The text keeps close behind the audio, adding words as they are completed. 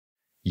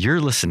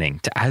You're listening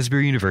to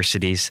Asbury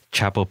University's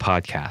Chapel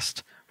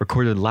Podcast,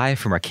 recorded live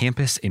from our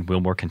campus in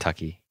Wilmore,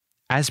 Kentucky.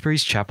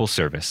 Asbury's Chapel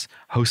Service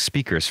hosts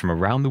speakers from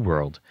around the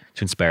world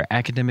to inspire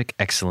academic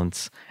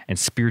excellence and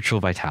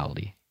spiritual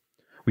vitality.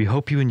 We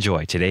hope you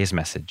enjoy today's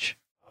message.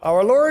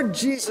 Our Lord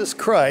Jesus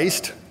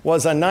Christ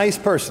was a nice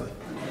person.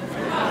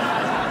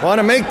 Want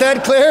to make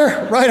that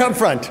clear right up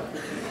front.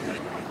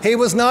 He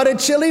was not a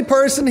chilly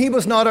person. He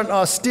was not an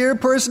austere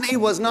person. He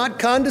was not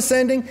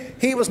condescending.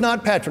 He was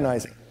not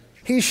patronizing.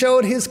 He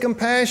showed his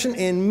compassion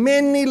in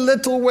many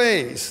little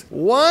ways.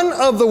 One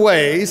of the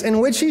ways in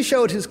which he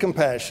showed his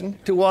compassion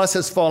to us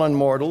as fallen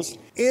mortals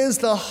is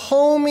the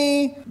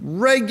homey,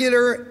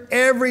 regular,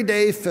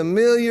 everyday,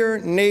 familiar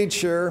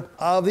nature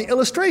of the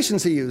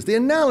illustrations he used, the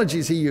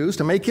analogies he used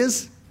to make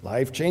his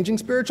life-changing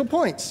spiritual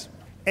points.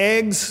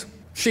 Eggs,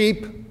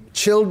 sheep,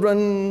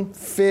 children,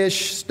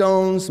 fish,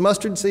 stones,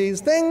 mustard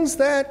seeds, things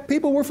that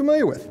people were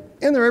familiar with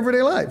in their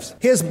everyday lives.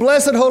 His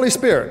blessed Holy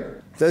Spirit,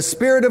 the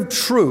Spirit of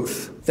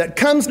truth that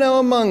comes now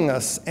among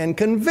us and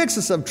convicts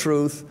us of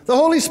truth. The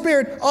Holy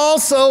Spirit,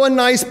 also a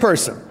nice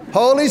person.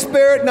 Holy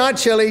Spirit, not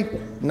chilly,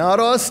 not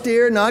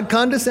austere, not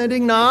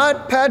condescending,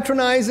 not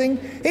patronizing.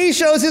 He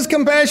shows his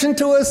compassion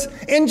to us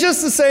in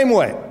just the same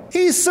way.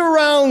 He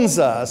surrounds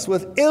us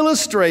with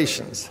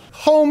illustrations,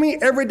 homey,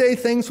 everyday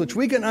things which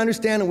we can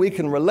understand and we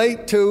can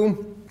relate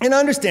to in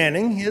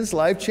understanding his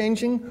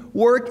life-changing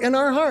work in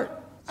our heart.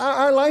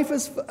 Our life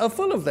is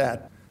full of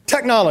that.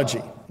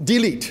 Technology,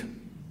 delete.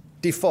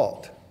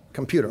 Default,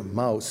 computer,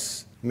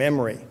 mouse,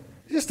 memory.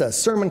 Just a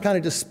sermon kind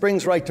of just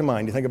springs right to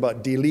mind. You think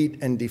about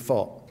delete and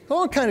default.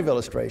 All kind of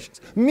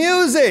illustrations.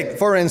 Music,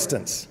 for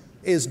instance,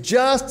 is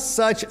just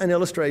such an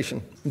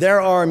illustration. There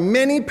are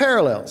many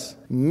parallels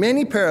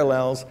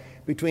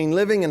between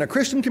living in a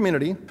Christian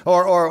community,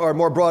 or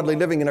more broadly,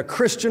 living in a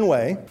Christian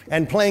way,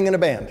 and playing in a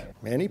band.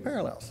 Many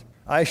parallels.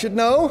 I should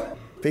know,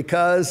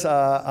 because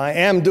I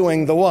am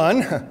doing the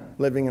one,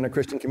 living in a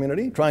Christian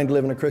community, trying to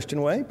live in a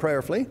Christian way,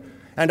 prayerfully.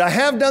 And I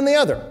have done the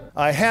other.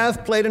 I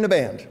have played in a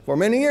band. For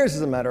many years,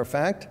 as a matter of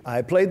fact,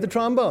 I played the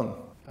trombone.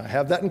 I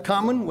have that in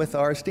common with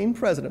our esteemed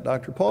president,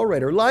 Dr. Paul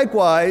Rader.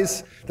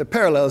 Likewise, the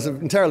parallels are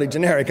entirely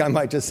generic, I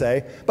might just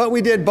say, but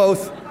we did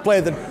both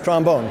play the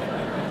trombone.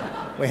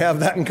 We have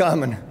that in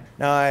common.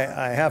 Now,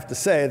 I have to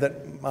say that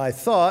I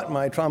thought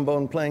my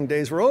trombone playing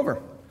days were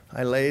over.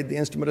 I laid the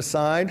instrument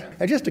aside.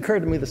 It just occurred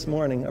to me this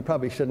morning, I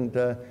probably shouldn't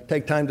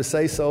take time to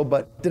say so,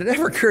 but did it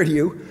ever occur to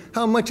you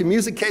how much a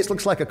music case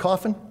looks like a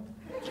coffin?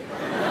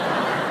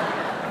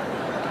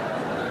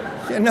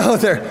 You know,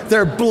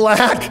 they're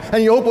black,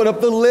 and you open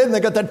up the lid, and they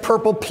got that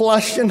purple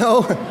plush, you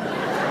know.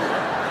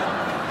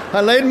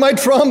 I laid my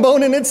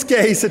trombone in its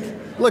case. It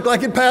looked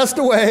like it passed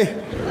away.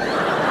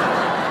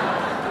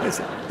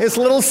 Its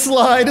little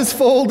slide is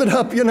folded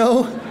up, you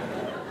know.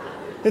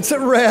 It's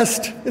at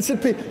rest. It's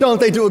at peace. Don't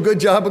they do a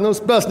good job on those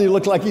busts, and he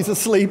look like he's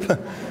asleep?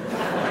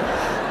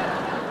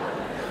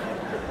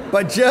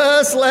 But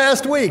just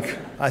last week,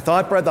 I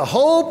thought the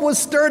hope was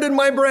stirred in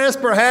my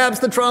breast. Perhaps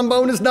the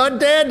trombone is not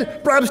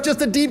dead. Perhaps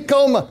just a deep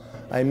coma.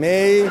 I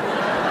may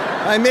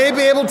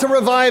be able to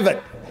revive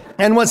it.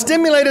 And what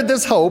stimulated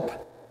this hope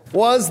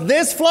was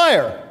this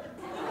flyer.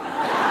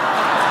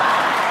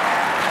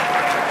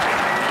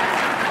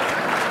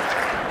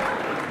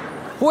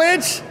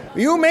 Which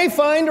you may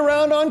find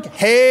around on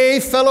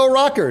Hey Fellow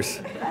Rockers.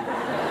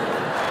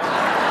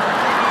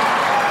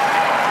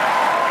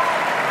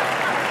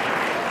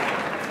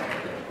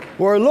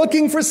 We're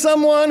looking for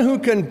someone who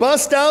can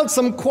bust out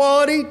some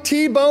quality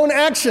T-bone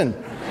action.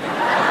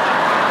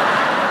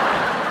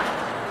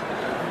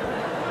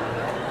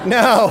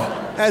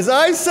 Now, as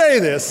I say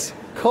this,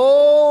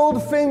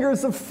 cold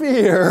fingers of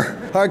fear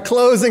are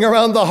closing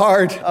around the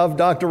heart of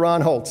Dr.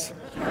 Ron Holtz.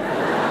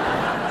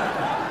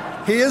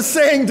 He is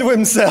saying to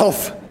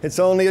himself, it's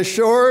only a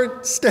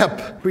short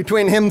step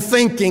between him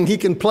thinking he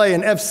can play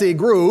an FC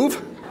Groove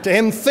to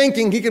him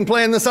thinking he can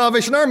play in the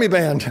Salvation Army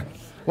Band.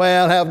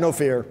 Well, have no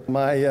fear.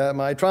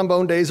 My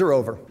trombone days are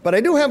over. But I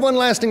do have one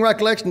lasting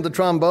recollection of the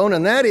trombone,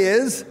 and that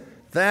is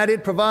that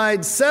it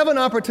provides 7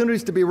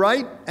 opportunities to be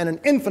right and an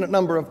infinite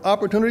number of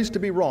opportunities to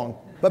be wrong.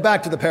 But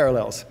back to the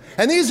parallels.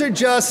 And these are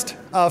just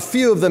a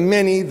few of the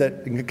many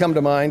that can come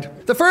to mind.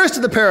 The first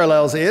of the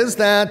parallels is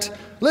that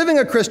living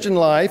a Christian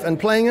life and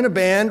playing in a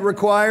band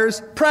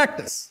requires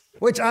practice,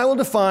 which I will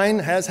define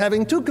as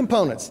having 2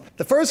 components.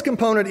 The first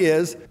component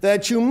is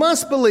that you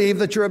must believe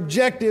that your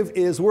objective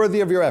is worthy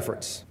of your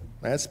efforts.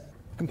 That's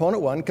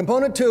component 1.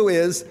 Component 2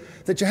 is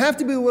that you have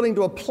to be willing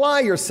to apply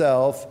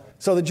yourself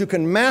so that you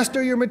can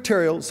master your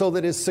material so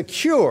that it's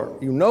secure.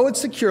 You know it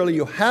securely,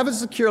 you have it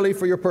securely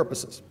for your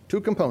purposes.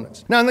 2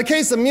 components. Now, in the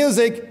case of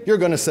music, you're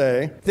going to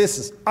say, this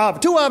is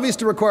too obvious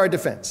to require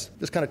defense.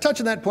 Just kind of touch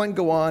on that point and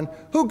go on.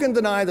 Who can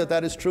deny that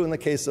that is true in the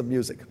case of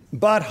music?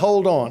 But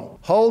hold on.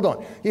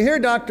 You hear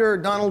Dr.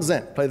 Donald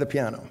Zent play the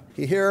piano.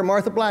 You hear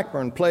Martha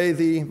Blackburn play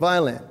the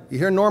violin. You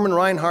hear Norman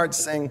Reinhardt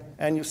sing,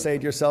 and you say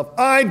to yourself,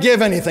 I'd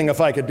give anything if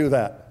I could do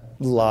that.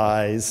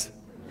 Lies.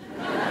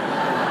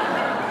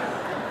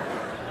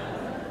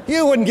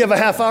 You wouldn't give a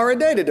half hour a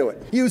day to do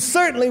it. You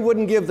certainly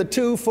wouldn't give the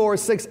 2, 4,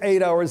 6,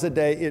 8 hours a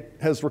day it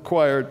has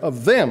required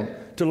of them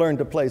to learn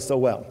to play so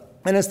well.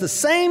 And it's the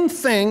same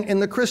thing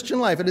in the Christian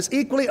life. It is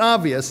equally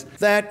obvious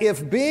that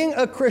if being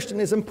a Christian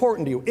is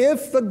important to you,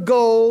 if the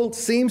goal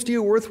seems to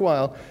you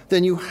worthwhile,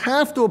 then you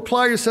have to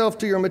apply yourself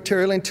to your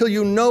material until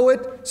you know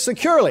it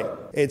securely.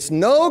 It's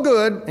no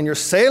good, and you're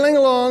sailing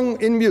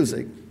along in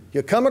music,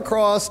 you come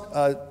across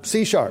a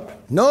C sharp.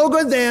 No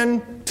good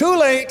then, too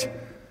late,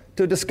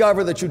 to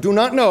discover that you do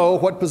not know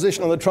what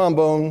position on the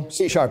trombone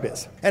C sharp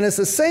is. And it's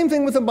the same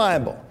thing with the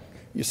Bible.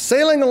 You're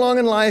sailing along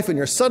in life and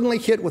you're suddenly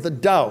hit with a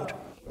doubt,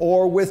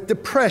 or with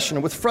depression, or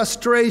with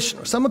frustration,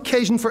 or some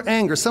occasion for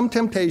anger, some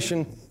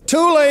temptation.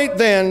 Too late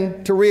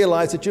then to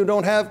realize that you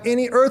don't have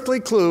any earthly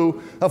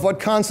clue of what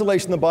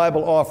consolation the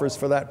Bible offers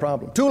for that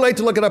problem. Too late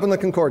to look it up in the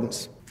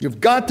concordance.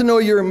 You've got to know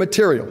your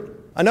material.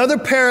 Another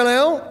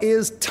parallel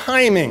is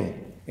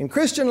timing. In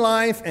Christian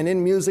life and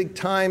in music,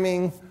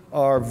 timing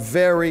are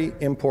very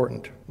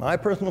important. My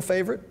personal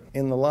favorite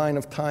in the line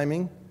of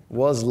timing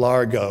was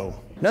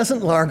Largo.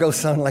 Doesn't Largo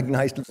sound like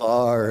nice?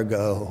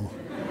 Largo.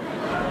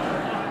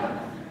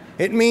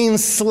 It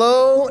means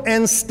slow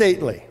and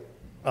stately.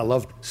 I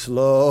love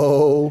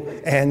slow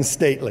and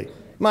stately.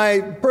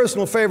 My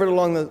personal favorite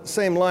along the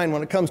same line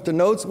when it comes to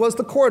notes was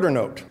the quarter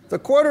note. The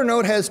quarter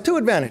note has two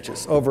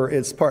advantages over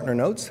its partner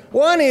notes.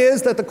 One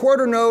is that the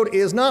quarter note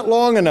is not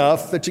long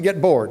enough that you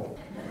get bored.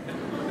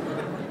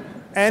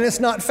 And it's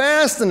not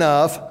fast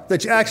enough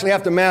that you actually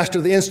have to master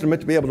the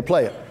instrument to be able to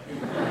play it.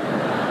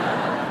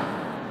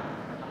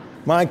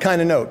 My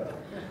kind of note.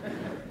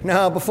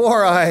 Now,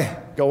 before I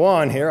go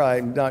on here,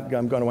 I'm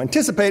going to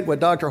anticipate what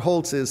Dr.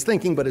 Holtz is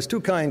thinking, but is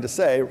too kind to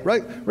say.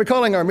 Right?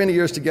 Recalling our many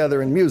years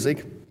together in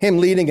music, him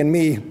leading and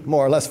me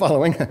more or less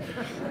following,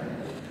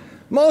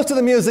 most of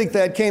the music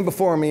that came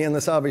before me in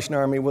the Salvation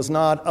Army was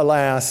not,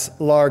 alas,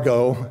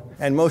 Largo,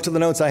 and most of the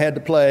notes I had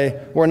to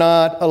play were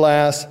not,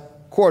 alas,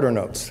 quarter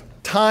notes.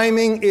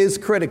 Timing is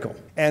critical,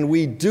 and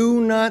we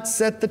do not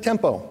set the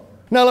tempo.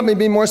 Now let me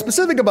be more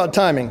specific about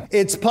timing.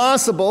 It's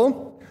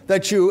possible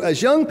that you,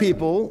 as young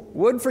people,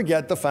 would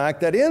forget the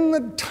fact that in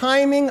the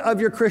timing of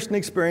your Christian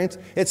experience,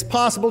 it's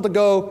possible to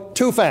go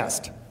too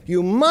fast.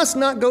 You must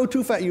not go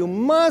too fast. You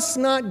must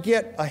not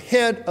get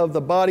ahead of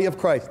the body of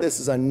Christ. This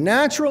is a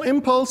natural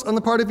impulse on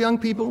the part of young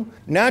people.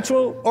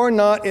 Natural or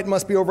not, it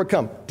must be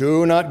overcome.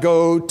 Do not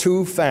go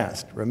too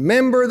fast.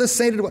 Remember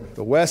the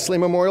Wesley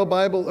Memorial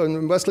Bible,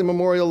 Wesley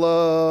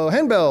Memorial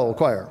Handbell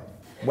Choir.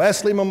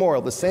 Wesley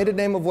Memorial, the sainted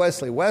name of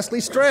Wesley.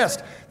 Wesley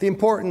stressed the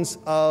importance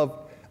of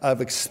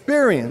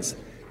experience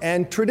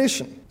and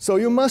tradition. So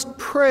you must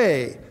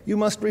pray, you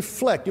must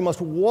reflect, you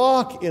must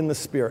walk in the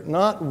Spirit,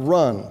 not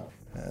run.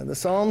 The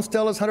Psalms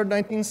tell us,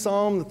 119th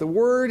Psalm, that the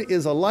Word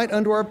is a light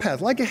unto our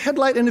path, like a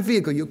headlight in a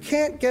vehicle. You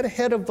can't get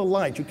ahead of the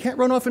light. You can't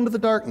run off into the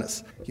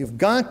darkness. You've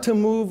got to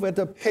move at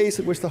the pace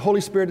at which the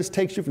Holy Spirit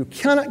takes you. If you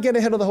cannot get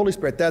ahead of the Holy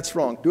Spirit, that's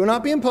wrong. Do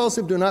not be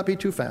impulsive. Do not be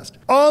too fast.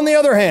 On the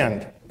other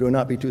hand, do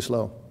not be too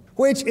slow,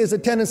 which is a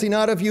tendency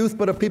not of youth,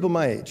 but of people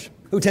my age,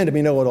 who tend to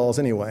be know-it-alls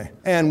anyway,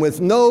 and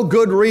with no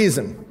good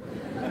reason.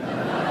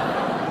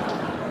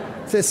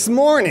 This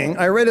morning,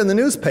 I read in the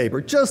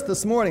newspaper, just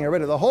this morning, I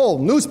read it, the whole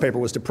newspaper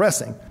was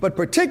depressing, but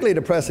particularly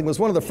depressing was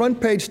one of the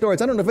front page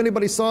stories, I don't know if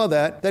anybody saw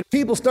that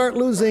people start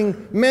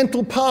losing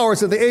mental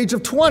powers at the age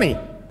of 20.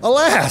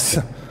 Alas!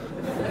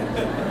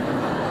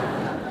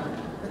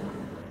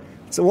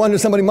 It's a wonder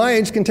somebody my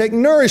age can take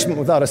nourishment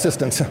without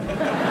assistance.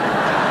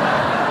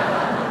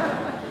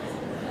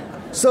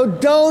 So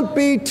don't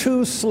be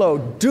too slow.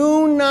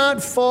 Do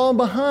not fall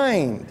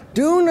behind.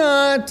 Do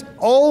not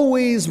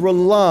always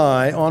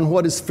rely on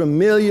what is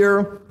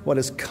familiar, what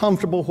is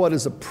comfortable, what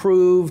is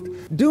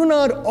approved. Do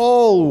not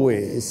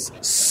always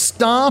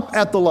stop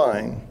at the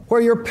line where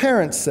your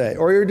parents say,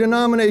 or your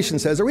denomination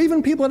says, or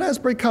even people at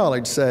Asbury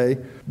College say,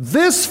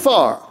 this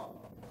far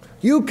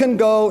you can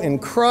go in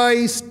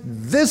Christ,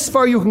 this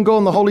far you can go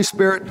in the Holy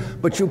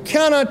Spirit, but you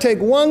cannot take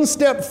one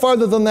step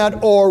farther than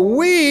that, or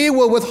we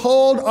will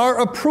withhold our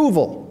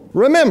approval.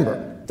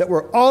 Remember that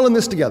we're all in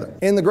this together.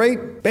 In the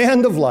great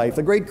band of life,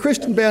 the great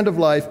Christian band of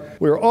life,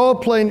 we're all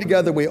playing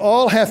together. We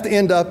all have to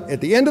end up at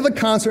the end of the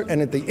concert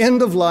and at the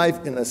end of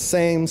life in the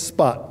same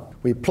spot.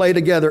 We play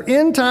together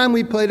in time,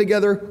 we play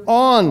together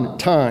on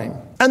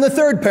time. And the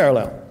third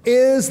parallel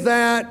is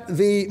that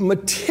the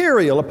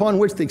material upon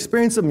which the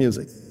experience of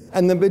music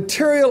and the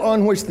material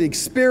on which the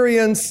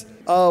experience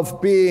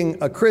of being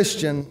a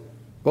Christian,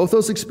 both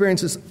those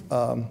experiences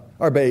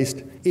are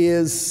based,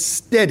 is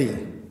steady,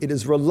 it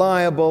is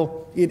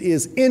reliable, it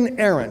is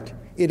inerrant,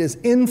 it is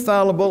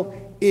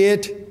infallible,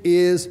 it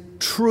is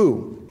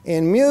true.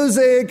 In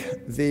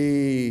music,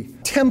 the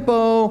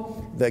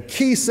tempo, the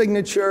key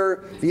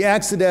signature, the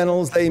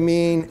accidentals, they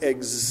mean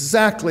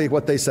exactly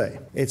what they say.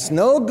 It's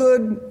no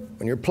good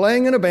when you're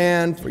playing in a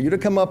band for you to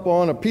come up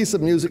on a piece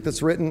of music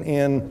that's written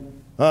in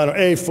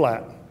A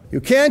flat.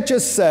 You can't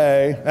just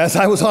say, as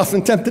I was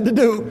often tempted to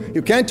do,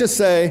 you can't just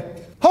say,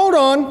 hold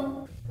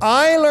on,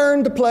 I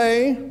learned to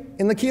play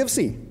in the key of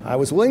C. I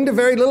was willing to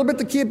vary a little bit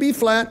the key of B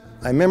flat,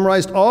 I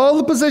memorized all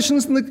the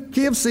positions in the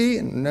key of C,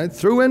 and I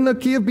threw in the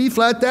key of B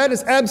flat. That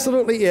is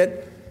absolutely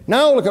it.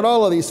 Now look at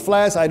all of these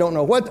flats. I don't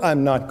know what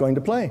I'm not going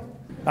to play.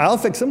 I'll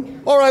fix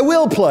them, or I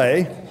will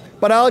play,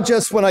 but I'll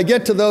just, when I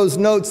get to those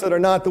notes that are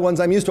not the ones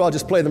I'm used to, I'll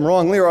just play them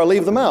wrongly or I'll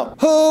leave them out.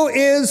 Who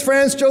is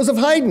Franz Joseph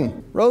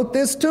Haydn? Wrote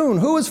this tune.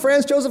 Who is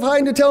Franz Joseph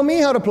Haydn to tell me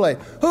how to play?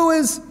 Who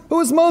is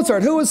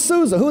Mozart? Who is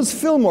Sousa? Who is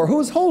Fillmore? Who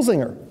is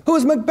Holzinger? Who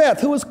is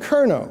Macbeth? Who is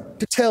Curnow?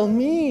 To tell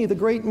me, the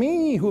great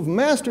me, who have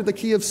mastered the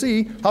key of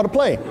C, how to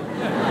play.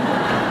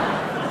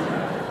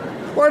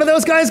 Where do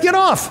those guys get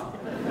off?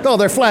 Oh,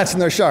 they're flats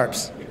and they're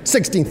sharps.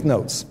 16th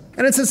notes.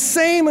 And it's the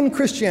same in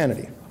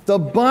Christianity. The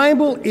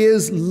Bible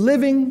is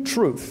living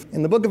truth.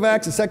 In the book of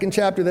Acts, the 2nd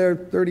chapter there,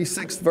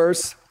 36th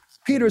verse,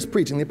 Peter is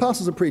preaching, the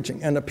apostles are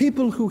preaching, and the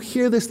people who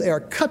hear this, they are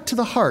cut to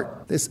the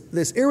heart,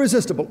 this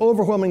irresistible,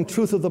 overwhelming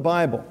truth of the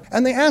Bible.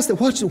 And they ask them,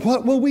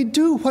 what will we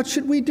do? What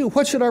should we do?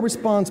 What should our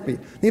response be?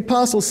 The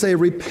apostles say,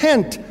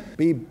 repent,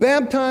 be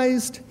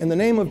baptized in the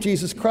name of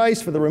Jesus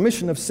Christ for the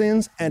remission of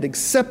sins, and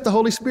accept the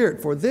Holy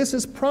Spirit, for this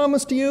is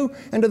promised to you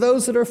and to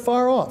those that are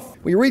far off.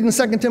 We read in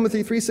 2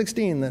 Timothy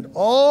 3:16 that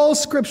all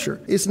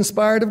Scripture is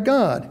inspired of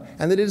God,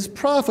 and that it is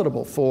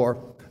profitable for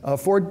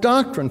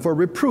doctrine, for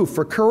reproof,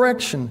 for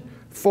correction,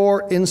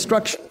 for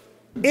instruction.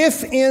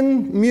 If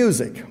in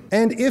music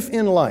and if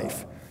in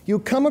life you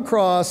come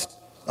across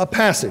a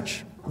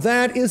passage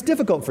that is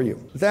difficult for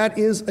you, that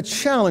is a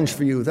challenge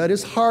for you, that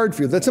is hard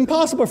for you, that's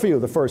impossible for you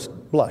the first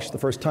blush, the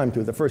first time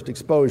through, the first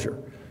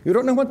exposure, you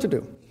don't know what to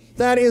do.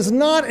 That is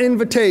not an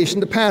invitation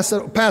to pass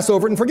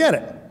over it and forget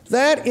it.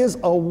 That is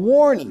a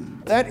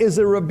warning. That is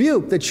a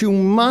rebuke that you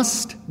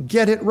must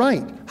get it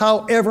right,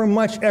 however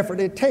much effort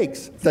it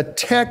takes. The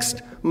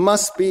text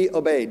must be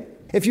obeyed.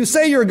 If you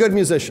say you're a good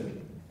musician,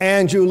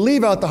 and you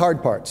leave out the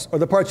hard parts, or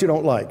the parts you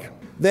don't like,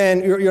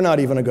 then you're not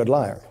even a good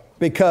liar,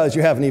 because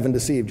you haven't even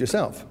deceived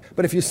yourself.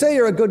 But if you say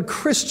you're a good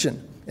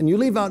Christian, and you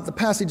leave out the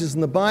passages in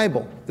the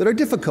Bible that are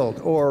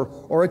difficult,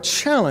 or a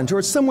challenge, or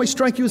in some way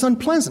strike you as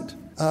unpleasant,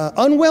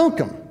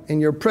 unwelcome in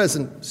your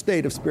present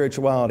state of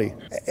spirituality,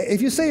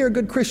 if you say you're a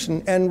good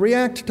Christian and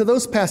react to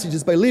those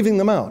passages by leaving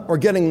them out, or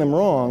getting them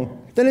wrong,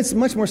 then it's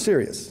much more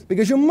serious,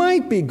 because you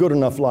might be a good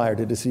enough liar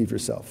to deceive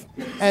yourself.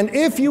 And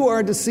if you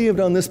are deceived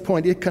on this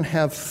point, it can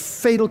have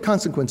fatal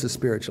consequences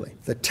spiritually.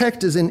 The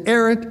text is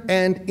inerrant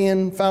and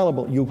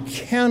infallible. You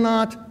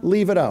cannot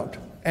leave it out,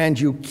 and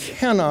you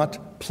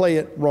cannot play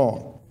it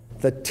wrong.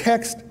 The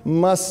text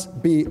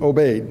must be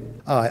obeyed.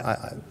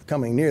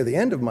 Coming near the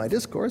end of my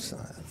discourse,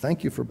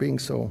 thank you for being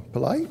so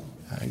polite,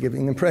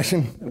 giving the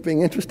impression of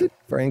being interested.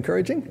 Very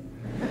encouraging.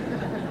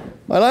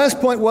 My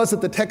last point was that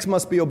the text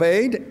must be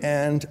obeyed,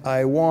 and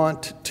I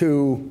want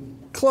to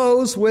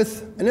close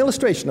with an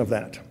illustration of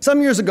that.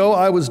 Some years ago,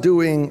 I was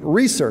doing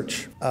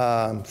research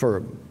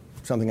for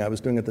something I was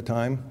doing at the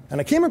time,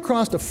 and I came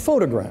across a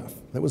photograph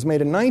that was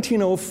made in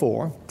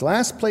 1904,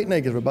 glass plate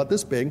negative about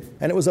this big,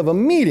 and it was of a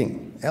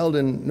meeting held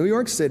in New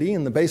York City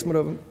in the basement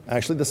of,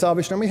 actually, the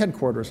Salvation Army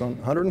headquarters on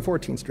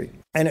 114th Street.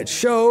 And it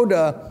showed,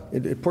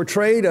 it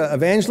portrayed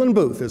Evangeline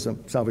Booth as a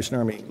Salvation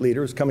Army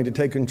leader who's coming to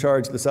take in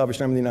charge of the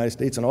Salvation Army of the United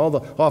States, and all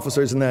the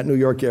officers in that New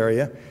York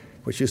area,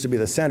 which used to be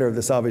the center of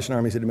the Salvation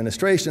Army's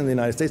administration in the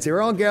United States. They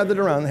were all gathered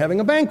around having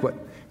a banquet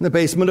in the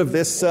basement of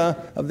this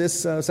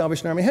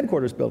Salvation Army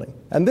headquarters building.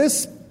 And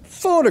this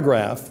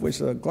photograph, which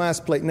is a glass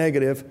plate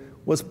negative,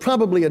 was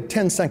probably a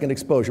 10-second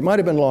exposure. Might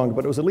have been longer,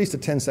 but it was at least a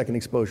 10-second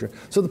exposure.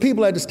 So the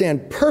people had to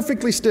stand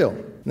perfectly still.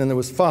 And then there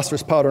was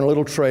phosphorus powder in a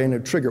little tray, and it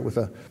would trigger it with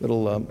a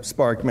little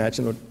spark match,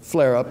 and it would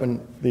flare up, and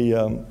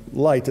the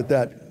light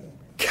that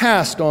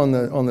cast on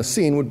the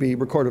scene would be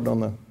recorded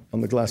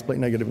on the glass plate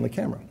negative in the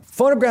camera.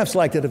 Photographs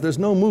like that, if there's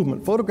no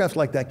movement, photographs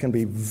like that can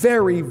be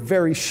very,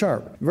 very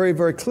sharp, very,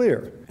 very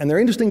clear. And they're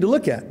interesting to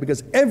look at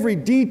because every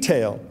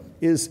detail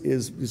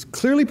is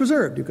clearly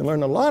preserved. You can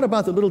learn a lot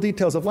about the little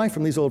details of life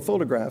from these old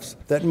photographs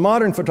that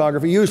modern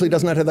photography usually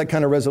does not have that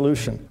kind of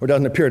resolution, or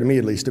doesn't appear to me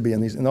at least to be in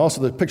these. And also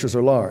the pictures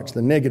are large.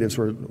 The negatives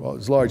were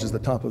as large as the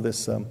top of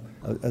this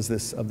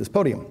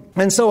podium.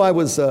 And so I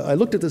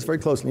looked at this very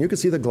closely. You could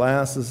see the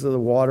glasses, the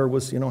water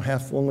was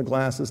half full in the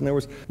glasses, and there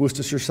was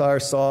Worcestershire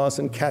sauce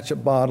and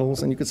ketchup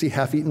bottles, and you could see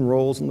half-eaten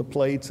rolls in the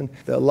plates, and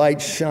the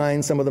light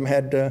shine. Some of them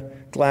had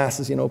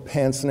glasses,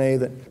 pince-nez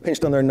that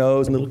pinched on their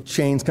nose, and little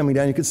chains coming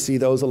down. You could see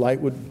those. The light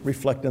would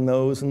reflect in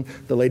those, and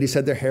the ladies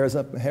had their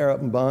hair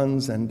up in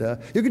buns, and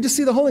you could just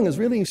see the whole thing is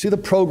really. You see the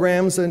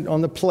programs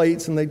on the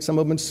plates, and some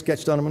of them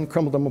sketched on them and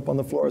crumbled them up on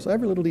the floor. So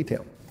every little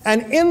detail.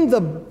 And in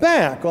the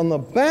back, on the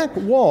back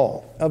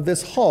wall of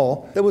this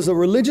hall, there was a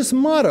religious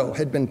motto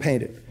had been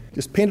painted,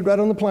 just painted right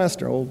on the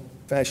plaster,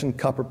 old-fashioned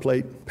copper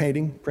plate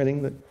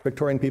printing that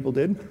Victorian people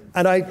did.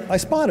 And I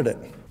spotted it,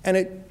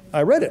 and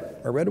I read it.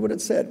 I read what it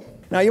said.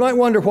 Now, you might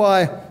wonder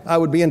why I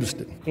would be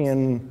interested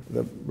in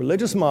the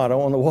religious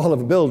motto on the wall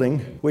of a building,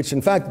 which,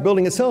 in fact, the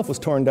building itself was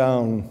torn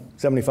down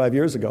 75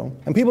 years ago,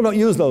 and people don't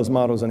use those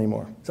mottos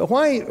anymore. So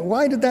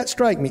why did that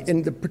strike me?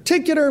 In the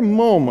particular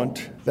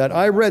moment that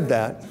I read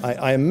that,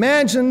 I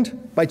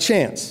imagined by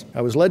chance.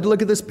 I was led to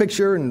look at this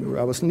picture, and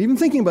I wasn't even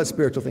thinking about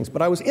spiritual things,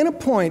 but I was in a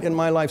point in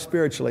my life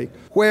spiritually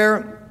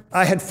where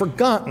I had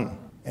forgotten,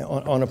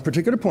 on a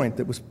particular point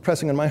that was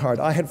pressing on my heart,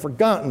 I had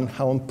forgotten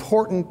how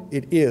important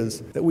it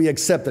is that we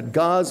accept that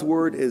God's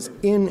word is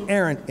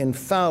inerrant,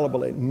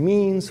 infallible. It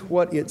means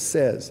what it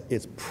says.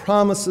 Its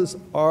promises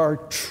are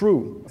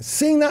true.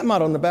 Seeing that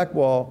motto on the back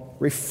wall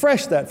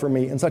refreshed that for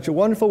me in such a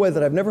wonderful way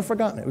that I've never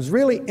forgotten it. It was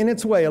really, in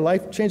its way, a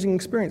life-changing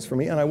experience for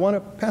me, and I want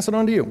to pass it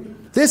on to you.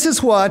 This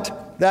is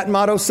what that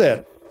motto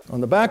said. On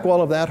the back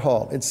wall of that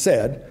hall, it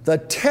said, "The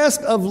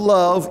test of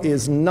love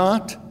is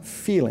not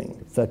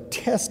feeling. The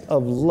test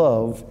of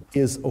love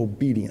is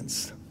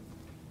obedience."